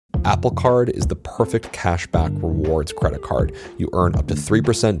Apple Card is the perfect cashback rewards credit card. You earn up to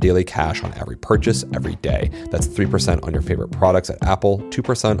 3% daily cash on every purchase every day. That's 3% on your favorite products at Apple,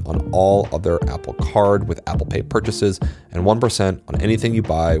 2% on all other Apple Card with Apple Pay purchases, and 1% on anything you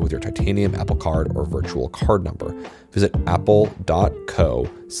buy with your titanium Apple Card or virtual card number. Visit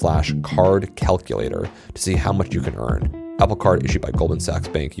apple.co/card calculator to see how much you can earn. Apple Card issued by Goldman Sachs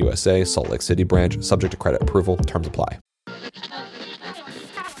Bank USA, Salt Lake City branch, subject to credit approval. Terms apply.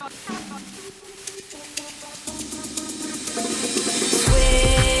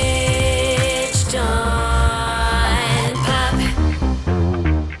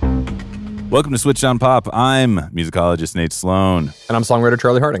 Welcome to Switched on Pop. I'm musicologist Nate Sloan. And I'm songwriter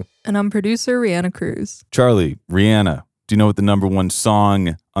Charlie Harding. And I'm producer Rihanna Cruz. Charlie, Rihanna, do you know what the number one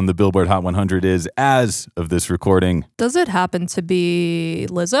song on the Billboard Hot 100 is as of this recording? Does it happen to be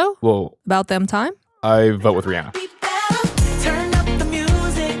Lizzo? Whoa. About Damn Time? I vote with Rihanna.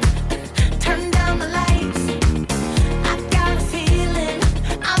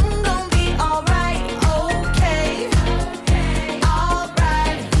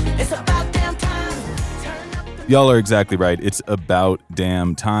 Y'all are exactly right. It's about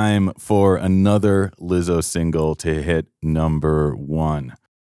damn time for another Lizzo single to hit number one.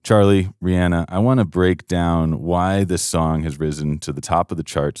 Charlie, Rihanna, I want to break down why this song has risen to the top of the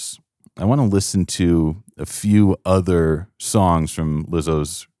charts. I want to listen to a few other songs from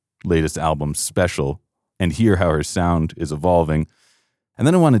Lizzo's latest album, Special, and hear how her sound is evolving. And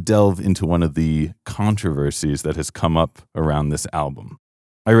then I want to delve into one of the controversies that has come up around this album.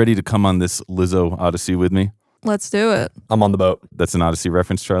 Are you ready to come on this Lizzo Odyssey with me? Let's do it. I'm on the boat. That's an Odyssey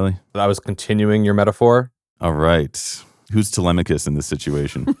reference, Charlie? I was continuing your metaphor. All right. Who's Telemachus in this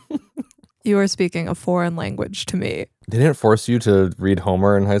situation? You are speaking a foreign language to me. They didn't force you to read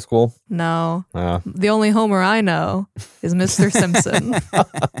Homer in high school? No. The only Homer I know is Mr. Simpson.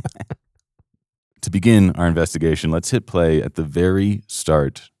 To begin our investigation, let's hit play at the very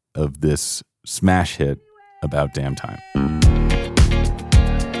start of this smash hit about damn time.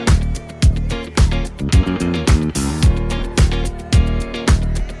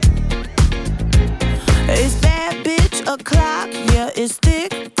 It's bad bitch o'clock, yeah, it's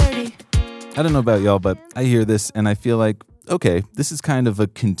thick 30. I don't know about y'all, but I hear this and I feel like, okay, this is kind of a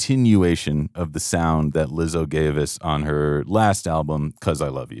continuation of the sound that Lizzo gave us on her last album, 'Cause I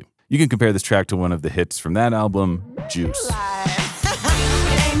Love You. You can compare this track to one of the hits from that album, Juice.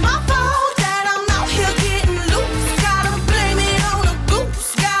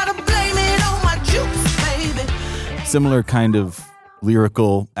 Similar kind of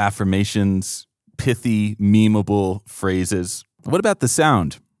lyrical affirmations, pithy, memeable phrases. What about the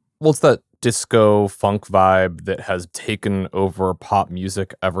sound? Well, it's that disco funk vibe that has taken over pop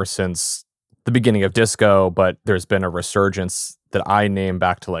music ever since the beginning of disco, but there's been a resurgence that I name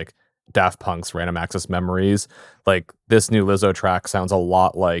back to like Daft Punk's Random Access Memories. Like this new Lizzo track sounds a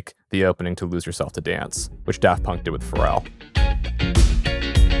lot like the opening to Lose Yourself to Dance, which Daft Punk did with Pharrell.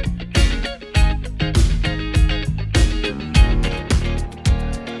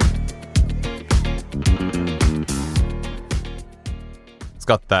 It's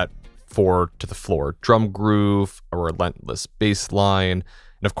got that 4 to the floor drum groove, a relentless bass line,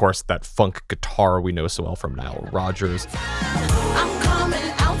 and of course that funk guitar we know so well from Nile Rodgers. I'm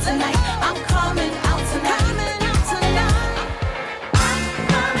coming out tonight. I'm coming out tonight. Coming out tonight. I'm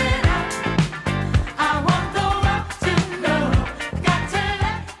coming out. I want the world to know. Got to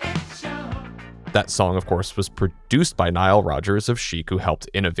let it show. That song, of course, was produced by Nile Rodgers of Chic, who helped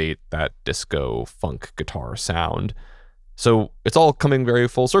innovate that disco funk guitar sound. So it's all coming very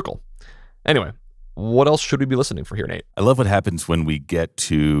full circle. Anyway, what else should we be listening for here, Nate? I love what happens when we get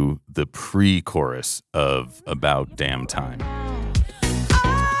to the pre-chorus of About Damn Time.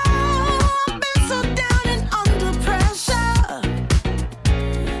 Oh, I've been so down and under pressure.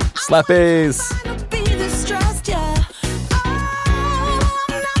 Slap bass! Trying to be distressed, yeah. Oh,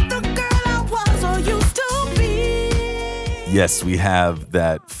 I'm not the girl I was or used to be. Yes, we have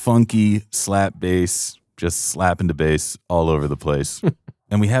that funky slap bass, just slapping the bass all over the place.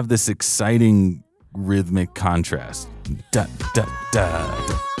 And we have this exciting rhythmic contrast. Da, da, da,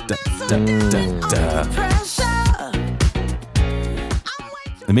 da, da, da, da.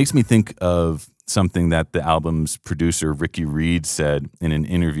 It makes me think of something that the album's producer Ricky Reed said in an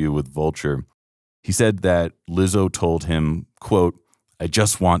interview with Vulture. He said that Lizzo told him, quote, "I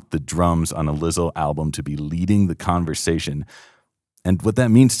just want the drums on a Lizzo album to be leading the conversation." And what that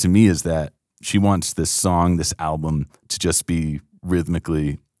means to me is that she wants this song, this album, to just be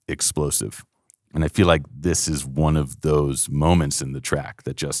rhythmically explosive. And I feel like this is one of those moments in the track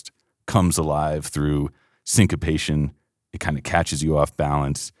that just comes alive through syncopation. It kind of catches you off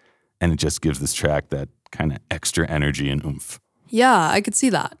balance. And it just gives this track that kind of extra energy and oomph. Yeah, I could see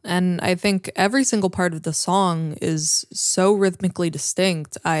that. And I think every single part of the song is so rhythmically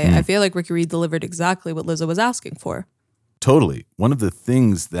distinct. I feel like Ricky Reed delivered exactly what Lizzo was asking for. Totally. One of the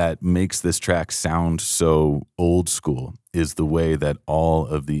things that makes this track sound so old school is the way that all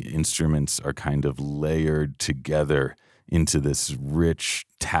of the instruments are kind of layered together into this rich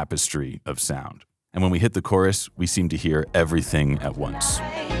tapestry of sound. And when we hit the chorus, we seem to hear everything at once.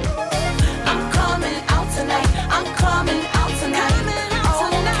 I'm coming out tonight. I'm coming out tonight.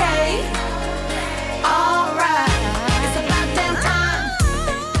 Okay. All right. It's about damn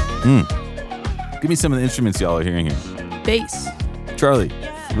time. Give me some of the instruments y'all are hearing here. Bass, Charlie,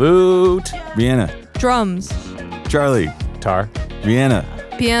 Flute. Rihanna, drums, Charlie, Guitar. Rihanna,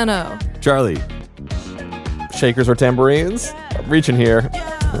 piano. Charlie. Shakers or tambourines? I'm reaching here.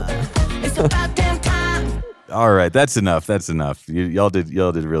 It's about damn time. All right, that's enough. That's enough. Y'all did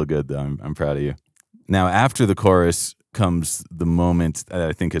real good though. I'm proud of you. Now, after the chorus comes the moment that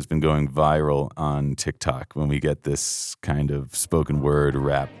I think has been going viral on TikTok when we get this kind of spoken word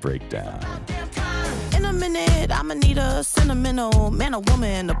rap breakdown. In a minute, I'ma need a sentimental man or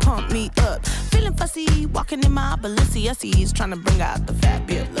woman to pump me up. Feeling fussy, walking in my Balenciennes, trying to bring out the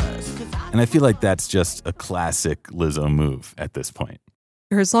fabulous. And I feel like that's just a classic Lizzo move at this point.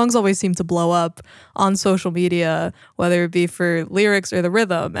 Her songs always seem to blow up on social media, whether it be for lyrics or the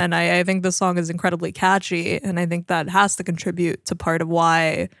rhythm. And I think the song is incredibly catchy. And I think that has to contribute to part of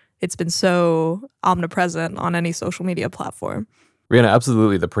why it's been so omnipresent on any social media platform. Rihanna,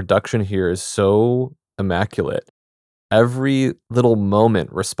 absolutely. The production here is so immaculate. Every little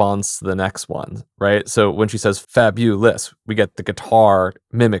moment responds to the next one, right? So when she says fabulous, we get the guitar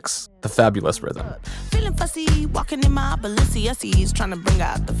mimics the fabulous rhythm. Feeling fussy, walking in my Balenciennes, trying to bring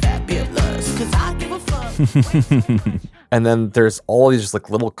out the fabulous. Cause I give a fuck. And then there's all these just like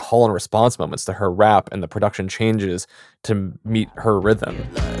little call and response moments to her rap, and the production changes to meet her rhythm.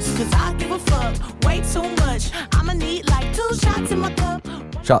 Cause I give a fuck way too much. I'ma need like 2 shots in my cup.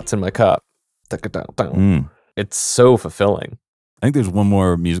 Shots in my cup. It's so fulfilling. I think there's one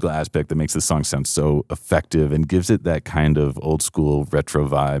more musical aspect that makes this song sound so effective and gives it that kind of old school retro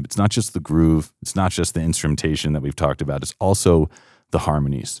vibe. It's not just the groove. It's not just the instrumentation that we've talked about. It's also the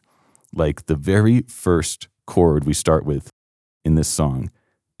harmonies. Like the very first chord we start with in this song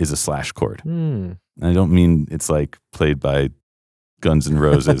is a slash chord. And I don't mean it's like played by Guns N'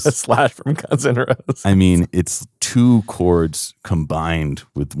 Roses. Slash from Guns N' Roses. I mean, it's 2 chords combined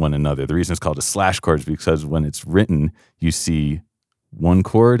with one another. The reason it's called a slash chord is because when it's written, you see one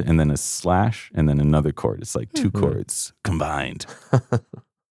chord and then a slash and then another chord. It's like 2 chords combined.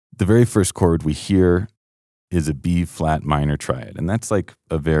 The very first chord we hear is a B flat minor triad. And that's like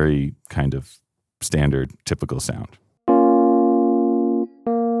a very kind of standard, typical sound.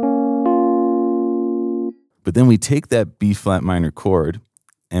 But then we take that B flat minor chord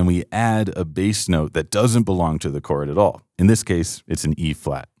and we add a bass note that doesn't belong to the chord at all. In this case, it's an E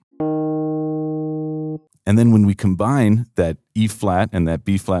flat. And then when we combine that E flat and that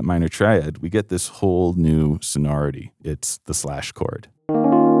B flat minor triad, we get this whole new sonority. It's the slash chord.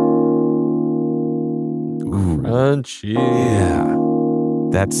 Ooh, Crunchy. yeah.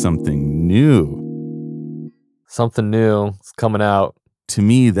 That's something new. Something new is coming out. To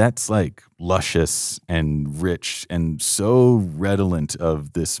me, that's like luscious and rich and so redolent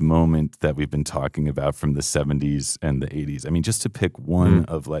of this moment that we've been talking about from the 70s and the 80s. I mean, just to pick one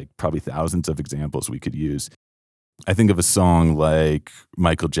of like probably thousands of examples we could use, I think of a song like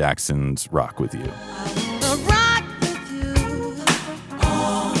Michael Jackson's Rock With You. Rock with you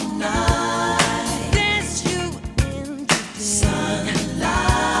all night. Dance you into sunlight.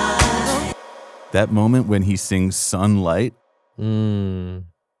 That moment when he sings Sunlight, Mm.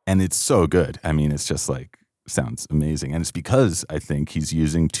 and it's so good. I mean, it's just like, sounds amazing. And it's because I think he's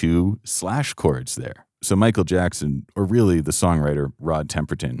using 2 slash chords there. So Michael Jackson, or really the songwriter Rod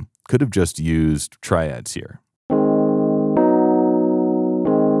Temperton, could have just used triads here.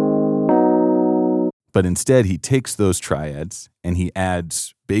 But instead, he takes those triads and he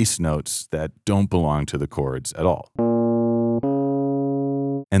adds bass notes that don't belong to the chords at all.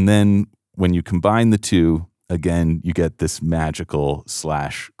 And then when you combine the 2, again, you get this magical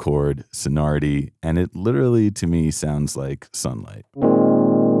slash chord sonority, and it literally, to me, sounds like sunlight.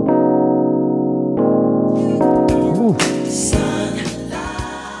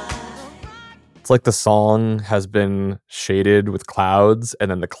 It's like the song has been shaded with clouds,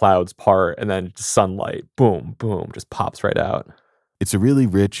 and then the clouds part, and then sunlight, boom, boom, just pops right out. It's a really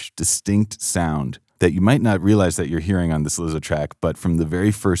rich, distinct sound that you might not realize that you're hearing on this Lizzo track, but from the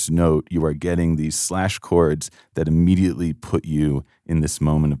very first note, you are getting these slash chords that immediately put you in this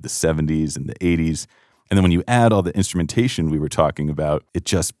moment of the 70s and the 80s. And then when you add all the instrumentation we were talking about, it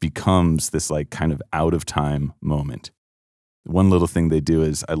just becomes this like kind of out of time moment. One little thing they do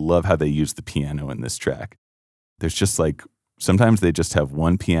is I love how they use the piano in this track. There's just like, sometimes they just have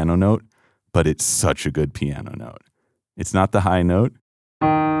one piano note, but it's such a good piano note. It's not the high note.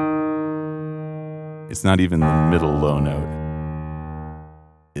 It's not even the middle low note.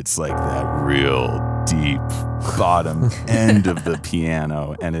 It's like that real deep bottom end of the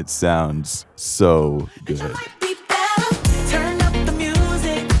piano, and it sounds so good. Might be better. Turn up the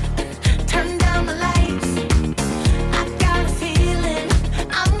music, turn down the lights. I got a feeling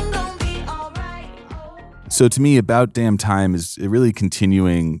I'm gonna be alright. So to me, About Damn Time is really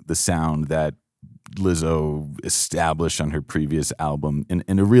continuing the sound that Lizzo established on her previous album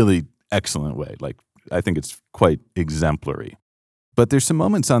in a really excellent way. Like, I think it's quite exemplary. But there's some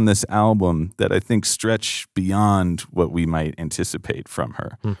moments on this album that I think stretch beyond what we might anticipate from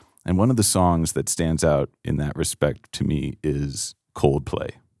her. And one of the songs that stands out in that respect to me is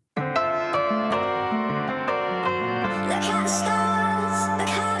Coldplay. Look at the stars, look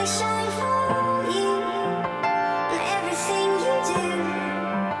how they shine for you. And everything you do,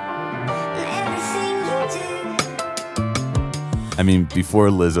 and everything you do. I mean, before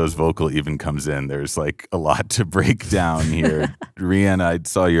Lizzo's vocal even comes in, there's like a lot to break down here. Rihanna, I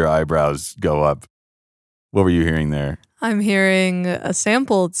saw your eyebrows go up. What were you hearing there? I'm hearing a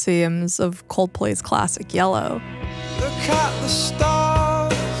sample, it seems, of Coldplay's classic Yellow. Look at the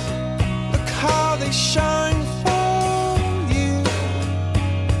stars, look how they shine for you.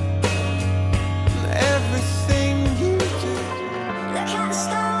 And everything you do. Look at the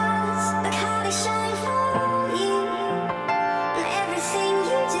stars, look how they shine for you. And everything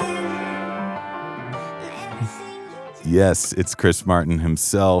you do, and everything you do. Yes, it's Chris Martin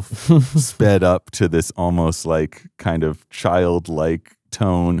himself, sped up to this almost like kind of childlike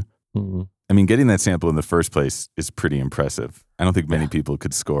tone. I mean, getting that sample in the first place is pretty impressive. I don't think many people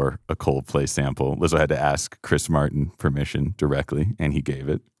could score a Coldplay sample. Lizzo had to ask Chris Martin permission directly, and he gave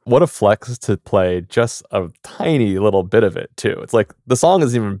it. What a flex to play just a tiny little bit of it, too. It's like the song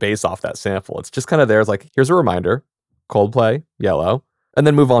isn't even based off that sample. It's just kind of there. It's like, here's a reminder, Coldplay, Yellow, and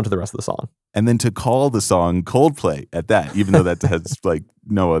then move on to the rest of the song. And then to call the song Coldplay at that, even though that has like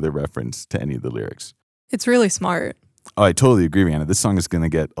no other reference to any of the lyrics. It's really smart. Oh, I totally agree, Rihanna. This song is going to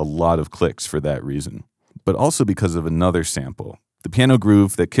get a lot of clicks for that reason, but also because of another sample. The piano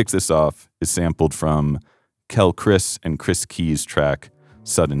groove that kicks this off is sampled from Kel Chris and Chris Key's track,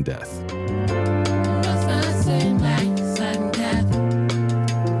 Sudden Death. Must not seem like sudden death.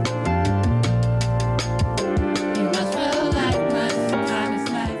 You must feel like much time is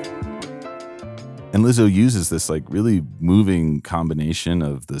left. And Lizzo uses this like really moving combination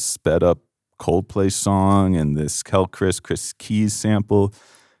of the sped up Coldplay song and this Kel Chris Keys sample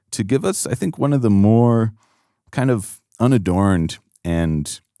to give us, I think, one of the more kind of unadorned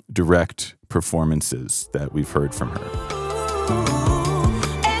and direct performances that we've heard from her.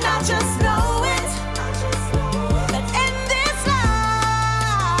 And I just know it, that in this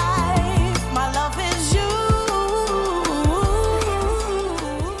life, my love is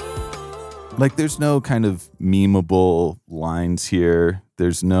you. Like, there's no kind of memeable lines here.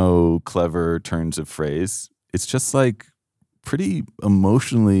 There's no clever turns of phrase. It's just like pretty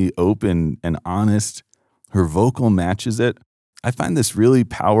emotionally open and honest. Her vocal matches it. I find this really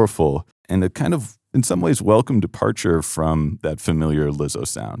powerful and a kind of, in some ways, welcome departure from that familiar Lizzo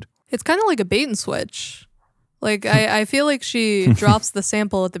sound. It's kind of like a bait and switch. Like, I feel like she drops the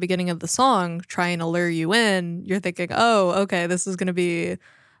sample at the beginning of the song, trying to lure you in. You're thinking, oh, okay, this is going to be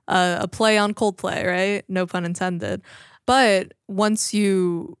a play on Coldplay, right? No pun intended. But once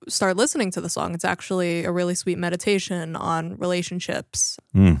you start listening to the song, it's actually a really sweet meditation on relationships.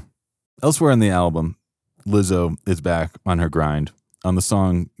 Elsewhere on the album, Lizzo is back on her grind. On the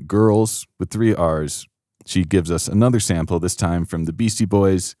song Girls with 3 R's, she gives us another sample, this time from the Beastie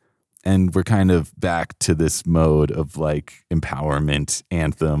Boys, and we're kind of back to this mode of like empowerment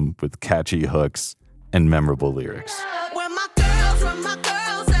anthem with catchy hooks and memorable lyrics. Where my girls at?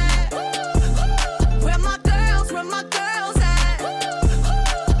 Where my girls at?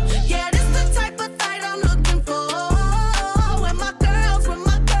 Yeah, this the type of fight I'm looking for. Where my girls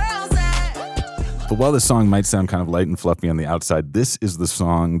at? But while the song might sound kind of light and fluffy on the outside, this is the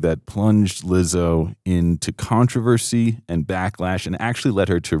song that plunged Lizzo into controversy and backlash and actually led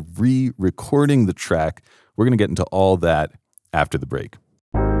her to re-recording the track. We're going to get into all that after the break.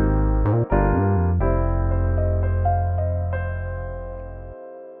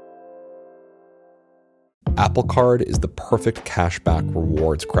 Apple Card is the perfect cashback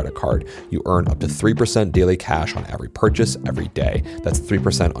rewards credit card. You earn up to 3% daily cash on every purchase every day. That's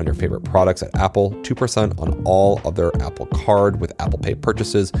 3% on your favorite products at Apple, 2% on all other Apple Card with Apple Pay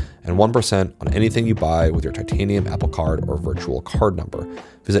purchases, and 1% on anything you buy with your titanium Apple Card or virtual card number.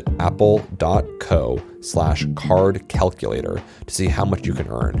 Visit apple.co/card calculator to see how much you can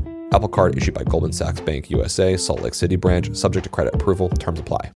earn. Apple Card issued by Goldman Sachs Bank USA, Salt Lake City branch, subject to credit approval. Terms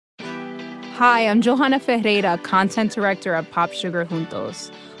apply. Hi, I'm Johanna Ferreira, content director at Pop Sugar Juntos.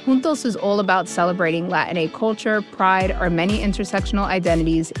 Juntos is all about celebrating Latin culture, pride, our many intersectional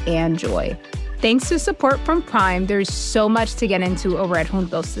identities, and joy. Thanks to support from Prime, there's so much to get into over at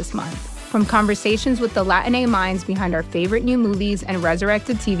Juntos this month. From conversations with the Latin minds behind our favorite new movies and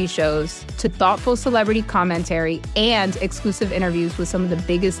resurrected TV shows, to thoughtful celebrity commentary and exclusive interviews with some of the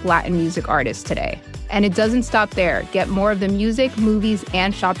biggest Latin music artists today. And it doesn't stop there. Get more of the music, movies,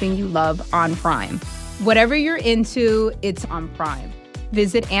 and shopping you love on Prime. Whatever you're into, it's on Prime.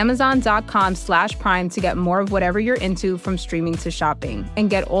 Visit Amazon.com/Prime to get more of whatever you're into, from streaming to shopping. And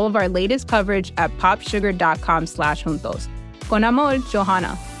get all of our latest coverage at popsugar.com/juntos. Con amor,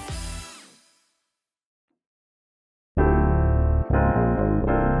 Johanna.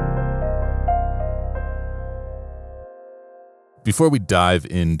 Before we dive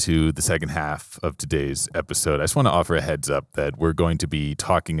into the second half of today's episode, I just want to offer a heads up that we're going to be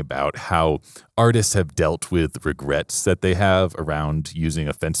talking about how artists have dealt with regrets that they have around using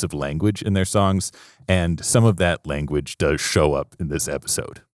offensive language in their songs, and some of that language does show up in this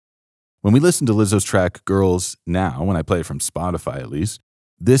episode. When we listen to Lizzo's track Girls now, when I play it from Spotify at least,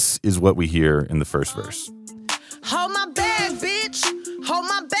 this is what we hear in the first verse. Hold my bag, bitch. Hold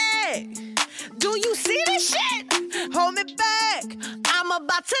my bag. Do you see this shit? Hold me back. I'm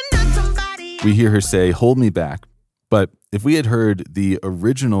about to knock somebody. We hear her say, "Hold me back." But if we had heard the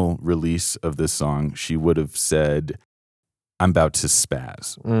original release of this song, she would have said, "I'm about to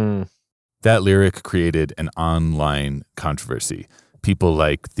spaz." That lyric created an online controversy. People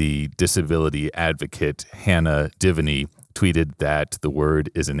like the disability advocate Hannah Divany tweeted that the word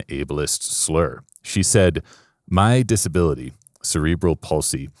is an ableist slur. She said, "My disability, cerebral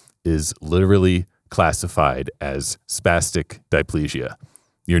palsy, is literally classified as spastic diplegia.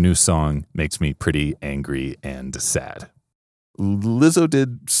 Your new song makes me pretty angry and sad." Lizzo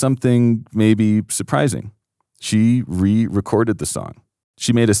did something maybe surprising. She re-recorded the song.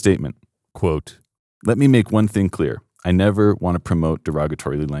 She made a statement, quote, "Let me make one thing clear. I never want to promote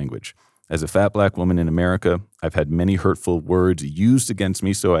derogatory language. As a fat black woman in America, I've had many hurtful words used against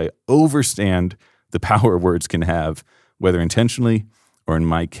me, so I understand the power words can have, whether intentionally or in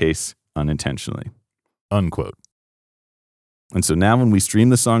my case, unintentionally." Unquote. And so now when we stream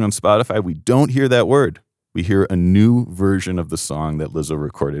the song on Spotify, we don't hear that word. We hear a new version of the song that Lizzo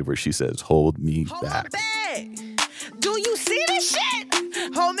recorded where she says, "Hold me back." Do you see this shit?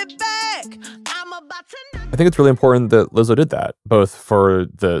 Hold me back. I'm about to knock. I think it's really important that Lizzo did that, both for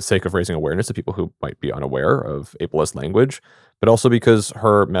the sake of raising awareness to people who might be unaware of ableist language, but also because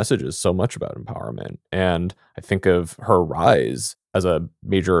her message is so much about empowerment. And I think of her rise as a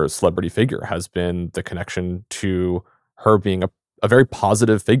major celebrity figure has been the connection to her being a very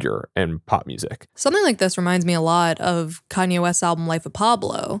positive figure in pop music. Something like this reminds me a lot of Kanye West's album Life of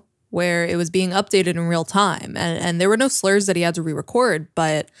Pablo, where it was being updated in real time. And there were no slurs that he had to re-record,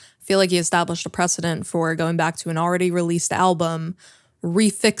 but I feel like he established a precedent for going back to an already released album,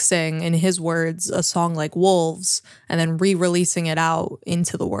 refixing, in his words, a song like Wolves, and then re-releasing it out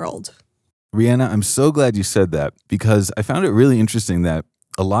into the world. Rihanna, I'm so glad you said that, because I found it really interesting that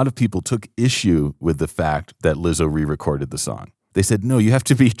a lot of people took issue with the fact that Lizzo re-recorded the song. They said, no, you have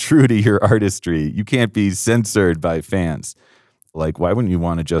to be true to your artistry. You can't be censored by fans. Like, why wouldn't you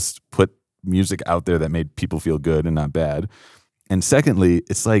want to just put music out there that made people feel good and not bad? And secondly,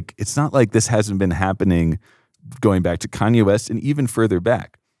 it's not like this hasn't been happening going back to Kanye West and even further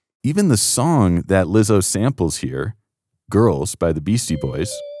back. Even the song that Lizzo samples here, Girls by the Beastie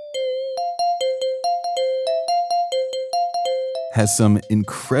Boys, has some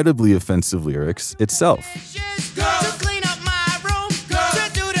incredibly offensive lyrics itself. To clean up my room, to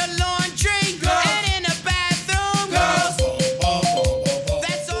do the laundry, and in the bathroom,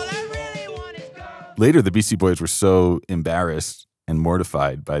 that's all I really want is girls. Later, the Beastie Boys were so embarrassed and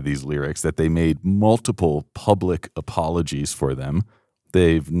mortified by these lyrics that they made multiple public apologies for them.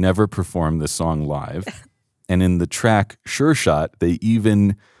 They've never performed this song live. And in the track Sure Shot, they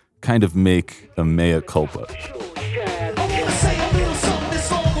even kind of make a mea culpa.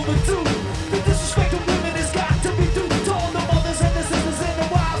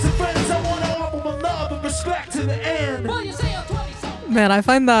 Man, I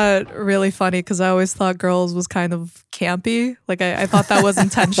find that really funny because I always thought Girls was kind of campy. Like, I thought that was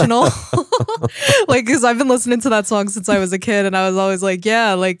intentional. Like, because I've been listening to that song since I was a kid, and I was always like,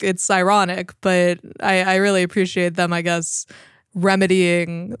 yeah, like, it's ironic, but I really appreciate them, I guess,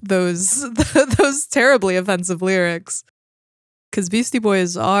 remedying those those terribly offensive lyrics. Because Beastie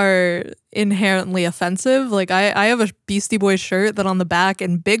Boys are inherently offensive. Like, I have a Beastie Boys shirt that on the back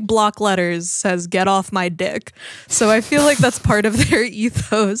in big block letters says, "Get off my dick." So I feel like that's part of their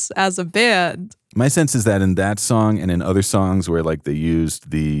ethos as a band. My sense is that in that song and in other songs where like they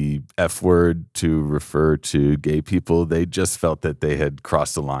used the F word to refer to gay people, they just felt that they had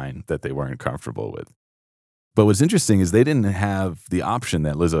crossed a line that they weren't comfortable with. But what's interesting is they didn't have the option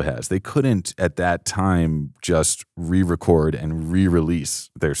that Lizzo has. They couldn't at that time just re-record and re-release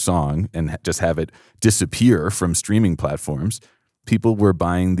their song and just have it disappear from streaming platforms. People were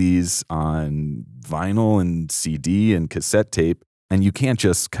buying these on vinyl and CD and cassette tape, and you can't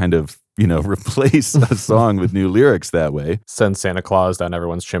just kind of, replace a song with new lyrics that way. Send Santa Claus down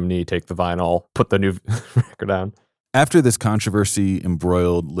everyone's chimney, take the vinyl, put the new record down. After this controversy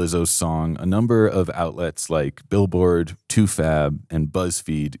embroiled Lizzo's song, a number of outlets like Billboard, 2Fab, and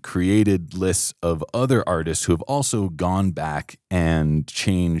BuzzFeed created lists of other artists who have also gone back and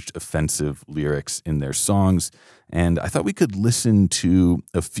changed offensive lyrics in their songs. And I thought we could listen to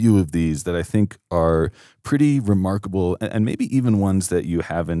a few of these that I think are pretty remarkable and maybe even ones that you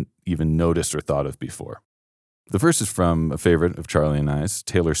haven't even noticed or thought of before. The first is from a favorite of Charlie and I's,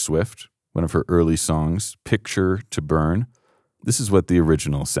 Taylor Swift. One of her early songs, Picture to Burn. This is what the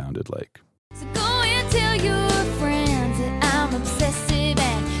original sounded like. So go and tell your friends that I'm obsessive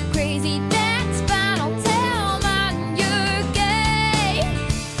and crazy. That's fine. I'll tell mine you're gay.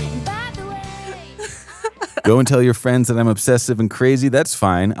 And by the way, Go and tell your friends that I'm obsessive and crazy. That's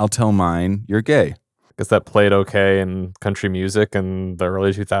fine. I'll tell mine you're gay. Guess that played okay in country music in the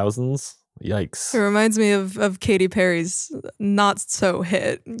early 2000s. Yikes. It reminds me of Katy Perry's not so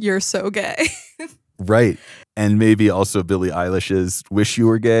hit, "You're So Gay." Right. And maybe also Billie Eilish's Wish You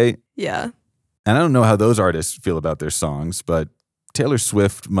Were Gay. Yeah. And I don't know how those artists feel about their songs, but Taylor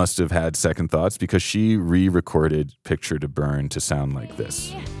Swift must have had second thoughts because she re-recorded Picture to Burn to sound like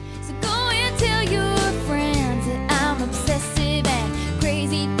this. so go and tell your friends that I'm obsessive and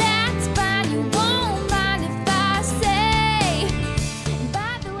crazy. That's fine. You won't mind if I say. And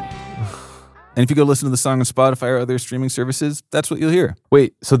by the way. And if you go listen to the song on Spotify or other streaming services, that's what you'll hear.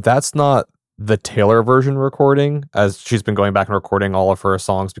 Wait, so that's not the Taylor version recording, as she's been going back and recording all of her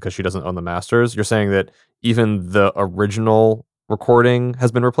songs because she doesn't own the masters? You're saying that even the original recording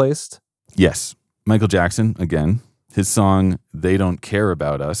has been replaced? Yes. Michael Jackson, again, his song, They Don't Care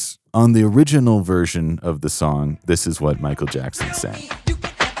About Us. On the original version of the song, this is what Michael Jackson sang. You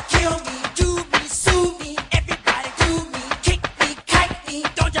can never kill me, do me, sue me, everybody do me, kick me, kite me,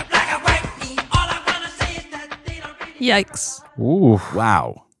 don't you black or white me. All I wanna say is that they don't really. Yikes. Ooh.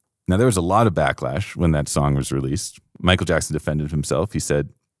 Wow. Now, there was a lot of backlash when that song was released. Michael Jackson defended himself. He said,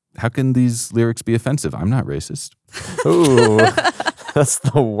 "How can these lyrics be offensive? I'm not racist." Ooh. That's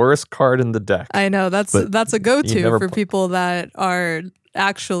the worst card in the deck. I know, that's a You go-to never for pl- people that are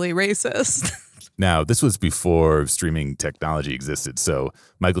actually racist. Now, this was before streaming technology existed, so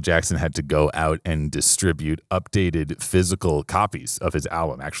Michael Jackson had to go out and distribute updated physical copies of his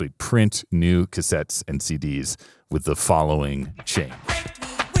album, actually print new cassettes and CDs with the following change.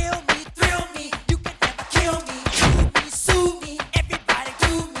 Will me, thrill me, you can never kill me, do me, sue me, everybody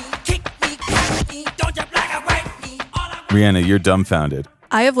do me, kick me, kite me, don't you black or white me. All I Rihanna, you're dumbfounded.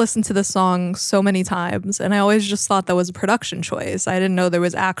 I have listened to this song so many times, and I always just thought that was a production choice. I didn't know there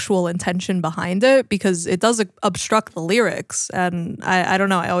was actual intention behind it because it does obstruct the lyrics. And I don't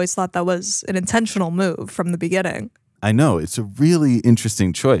know, I always thought that was an intentional move from the beginning. I know, it's a really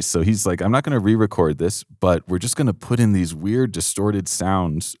interesting choice. So he's like, I'm not going to re-record this, but we're just going to put in these weird distorted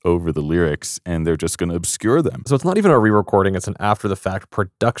sounds over the lyrics, and they're just going to obscure them. So it's not even a re-recording, it's an after-the-fact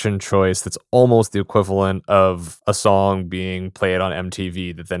production choice that's almost the equivalent of a song being played on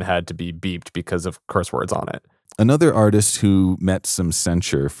MTV that then had to be beeped because of curse words on it. Another artist who met some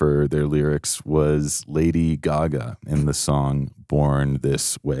censure for their lyrics was Lady Gaga in the song Born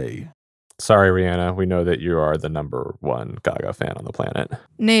This Way. Sorry, Rihanna, we know that you are the number one Gaga fan on the planet.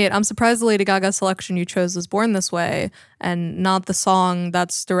 Nate, I'm surprised the Lady Gaga selection you chose was Born This Way and not the song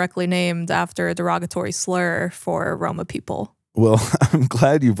that's directly named after a derogatory slur for Roma people. Well, I'm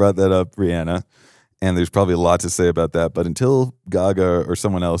glad you brought that up, Rihanna. And there's probably a lot to say about that. But until Gaga or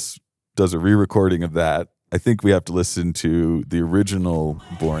someone else does a re-recording of that, I think we have to listen to the original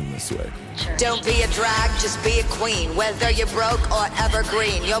Born This Way. Don't be a drag, just be a queen. Whether you're broke or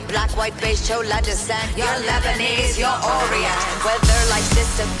evergreen, you're black, white, beige, chola descent, you're Lebanese, you're Orient. Whether life's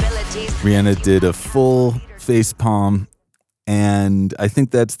disabilities. Rihanna did a full face palm, and I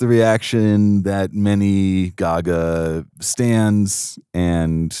think that's the reaction that many Gaga stans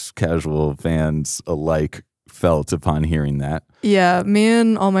and casual fans alike felt upon hearing that. Yeah, me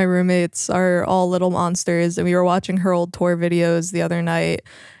and all my roommates are all little monsters, and we were watching her old tour videos the other night.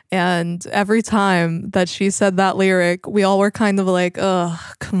 And every time that she said that lyric, we all were kind of like, "Ugh,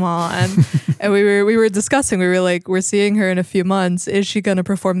 come on!" And we were discussing. We were like, "We're seeing her in a few months. Is she going to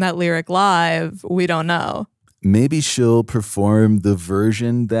perform that lyric live? We don't know." Maybe she'll perform the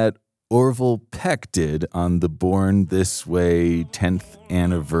version that Orville Peck did on the Born This Way 10th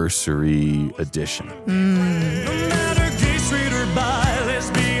anniversary edition. No matter gay, straight, or bi,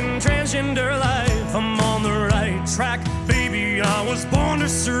 lesbian, transgender life, I'm on the right track. Baby, I was born to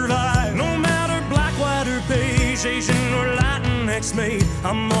survive. No matter black, white, or beige, Asian, or Latinx made,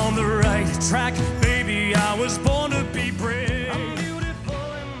 I'm on the right track. Baby, I was born to be brave. I'm beautiful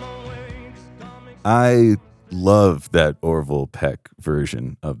in my ways. I love that Orville Peck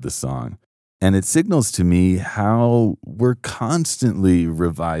version of the song. And it signals to me how we're constantly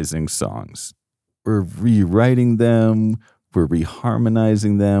revising songs. We're rewriting them, we're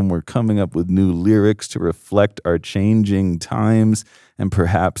reharmonizing them, we're coming up with new lyrics to reflect our changing times and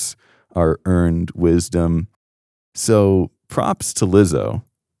perhaps our earned wisdom. So props to Lizzo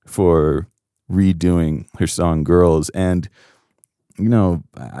for redoing her song Girls. And you know,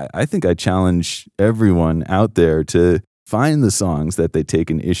 I think I challenge everyone out there to find the songs that they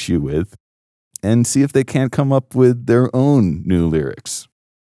take an issue with and see if they can't come up with their own new lyrics.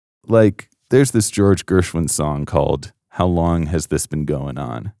 Like, there's this George Gershwin song called How Long Has This Been Going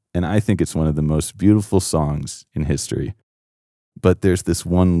On? And I think it's one of the most beautiful songs in history. But there's this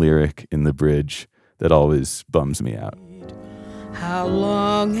one lyric in the bridge that always bums me out. How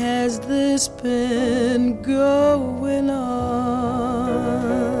long has this been going on?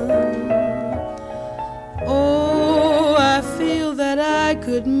 Oh, I feel that I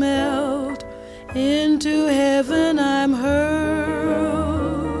could melt into heaven. I'm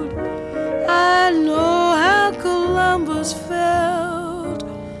hurled. I know how Columbus felt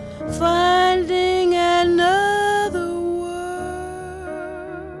finding another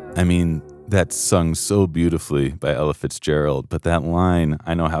world. I mean, that's sung so beautifully by Ella Fitzgerald, but that line,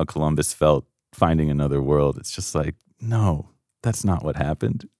 I know how Columbus felt finding another world, it's just like, no, that's not what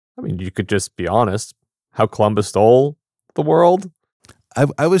happened. I mean, you could just be honest. How Columbus stole the world?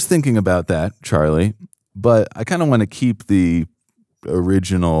 I was thinking about that, Charlie, but I kind of want to keep the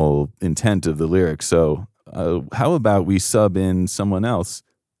original intent of the lyrics. So how about we sub in someone else?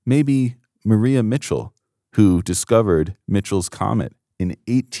 Maybe Maria Mitchell, who discovered Mitchell's Comet in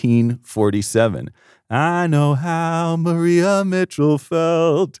 1847. I know how Maria Mitchell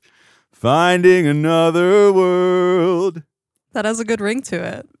felt finding another world. That has a good ring to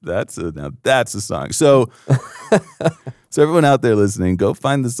it. That's a song. So everyone out there listening, go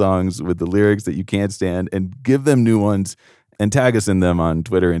find the songs with the lyrics that you can't stand and give them new ones and tag us in them on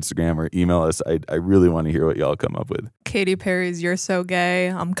Twitter, Instagram, or email us. I really want to hear what y'all come up with. Katy Perry's You're So Gay,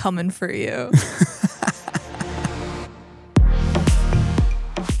 I'm Coming For You.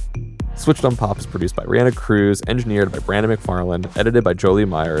 Switched on Pop is produced by Rihanna Cruz, engineered by Brandon McFarland, edited by Jolie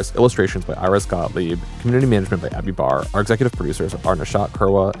Myers, illustrations by Iris Gottlieb, community management by Abby Barr. Our executive producers are Nishat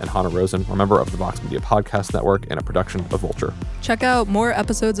Kurwa and Hannah Rosen, a member of the Vox Media Podcast Network and a production of Vulture. Check out more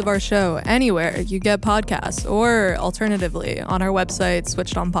episodes of our show anywhere you get podcasts, or alternatively on our website,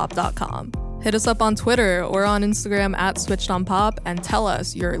 switchedonpop.com. Hit us up on Twitter or on Instagram at switchedonpop and tell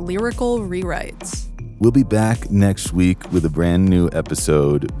us your lyrical rewrites. We'll be back next week with a brand new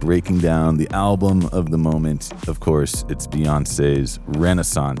episode breaking down the album of the moment. Of course, it's Beyoncé's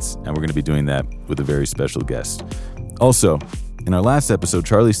Renaissance, and we're going to be doing that with a very special guest. Also, in our last episode,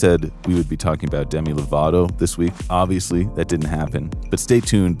 Charlie said we would be talking about Demi Lovato this week. Obviously, that didn't happen, but stay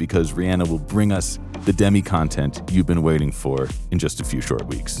tuned because Rihanna will bring us the Demi content you've been waiting for in just a few short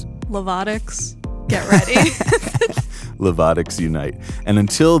weeks. Lovatics, get ready. Lovatics unite. And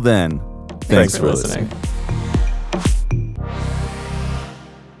until then, thanks for listening.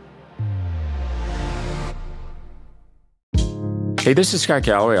 Hey, this is Scott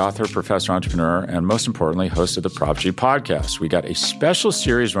Galloway, author, professor, entrepreneur, and most importantly, host of the Prop G podcast. We got a special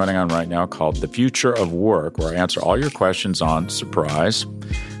series running on right now called The Future of Work, where I answer all your questions on, surprise,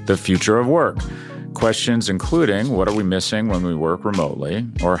 the future of work. Questions including, what are we missing when we work remotely?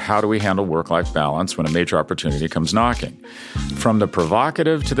 Or how do we handle work-life balance when a major opportunity comes knocking? From the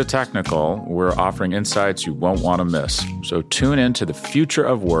provocative to the technical, we're offering insights you won't want to miss. So tune in to The Future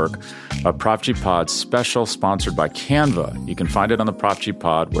of Work, a Prop G Pod special sponsored by Canva. You can find it on the Prop G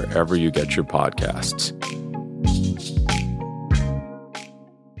Pod wherever you get your podcasts.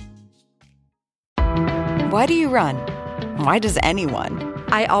 Why do you run? Why does anyone?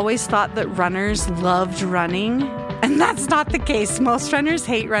 I always thought that runners loved running, and that's not the case. Most runners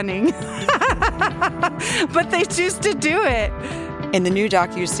hate running, but they choose to do it. In the new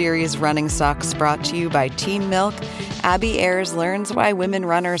docuseries Running Sucks, brought to you by Teen Milk, Abby Ayers learns why women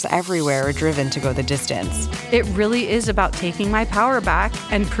runners everywhere are driven to go the distance. It really is about taking my power back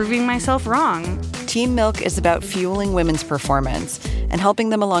and proving myself wrong. Teen Milk is about fueling women's performance and helping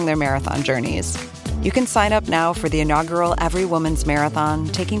them along their marathon journeys. You can sign up now for the inaugural Every Woman's Marathon,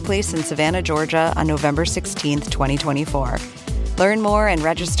 taking place in Savannah, Georgia on November 16th, 2024. Learn more and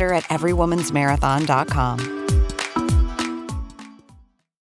register at everywomansmarathon.com.